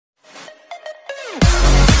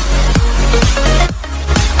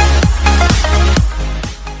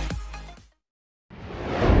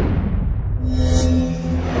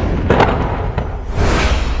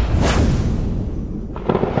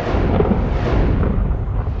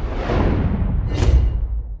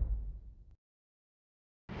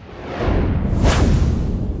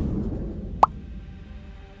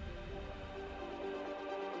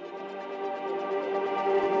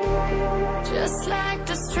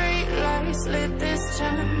just lit this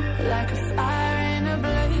town like a fire in a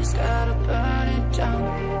blaze, gotta burn it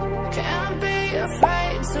down. Can't be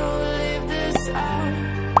afraid to leave this out.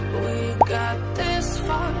 We got this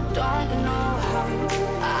far, don't know how.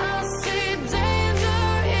 I see danger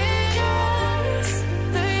in your eyes.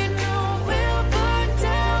 They know we'll burn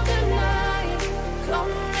down the night.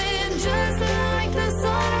 Come in just like the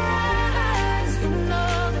sunrise. You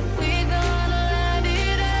know that we gonna let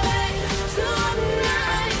it rain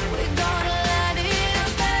tonight. We gonna let it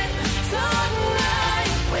rain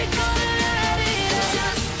tonight. We gonna let it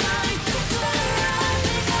just like the sunrise.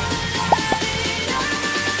 We gonna let it rain.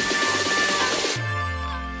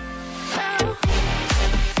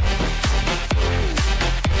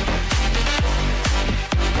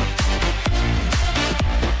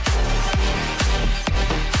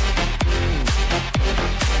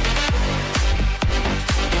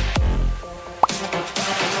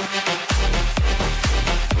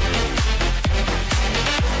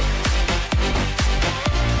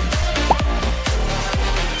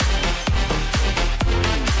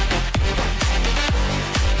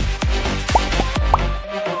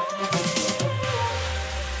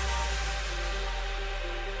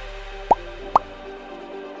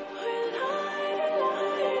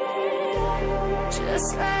 Just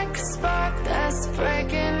like a spark that's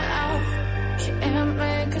breaking out. Can't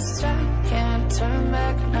make a stop, can't turn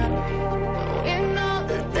back now. We know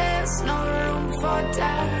that there's no room for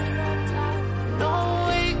doubt. No,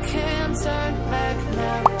 we can't turn back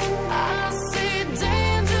now. I see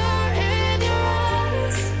danger in your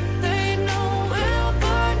eyes. They know we'll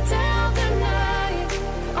burn down the night.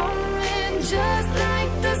 Coming just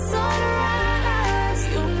like the sunrise.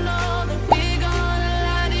 You know that we gonna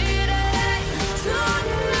let it rain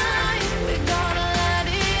tonight. We gonna let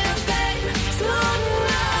it rain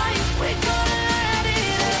tonight. We gonna let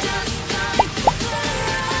it just like the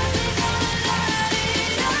sunrise. We gonna let it rain.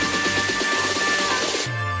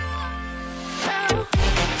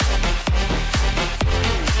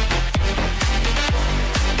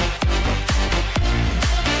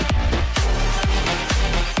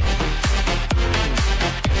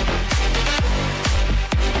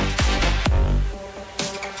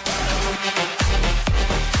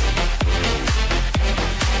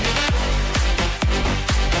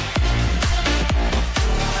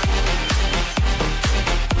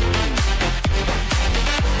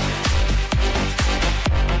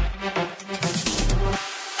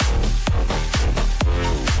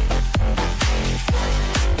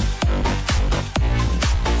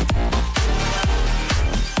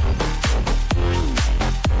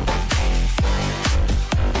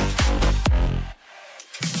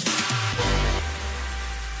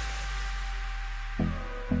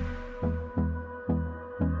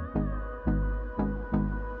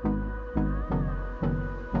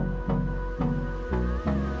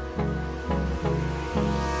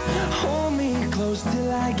 Hold me close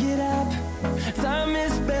till I get up. Time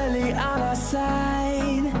is barely on our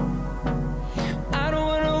side. I don't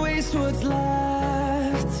wanna waste what's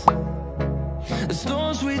left. The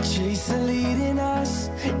storms we chase are leading us,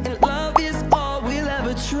 and love is all we'll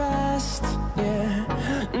ever trust. Yeah,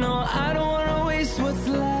 no, I don't wanna waste what's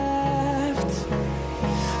left.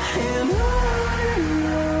 And on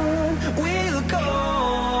we'll go,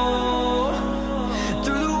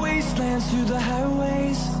 through the wastelands, through the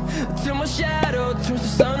highways, till my shadow turns to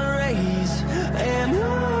sun rays. And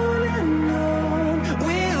on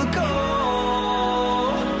we'll go,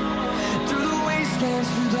 through the wastelands,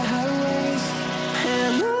 through the highways.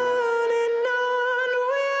 And on we'll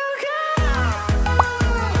go.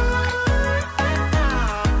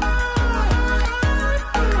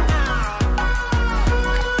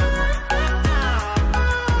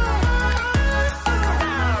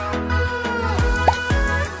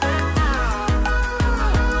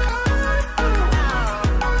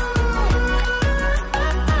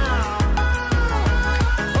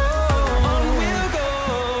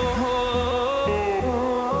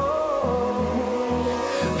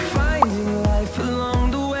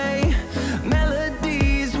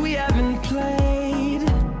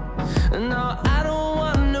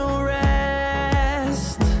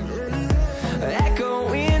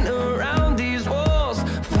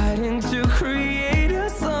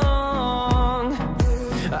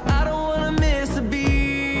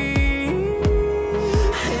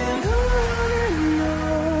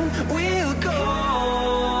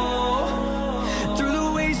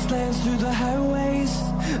 Through the highways,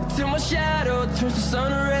 till my shadow turns to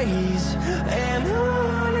sun rays. And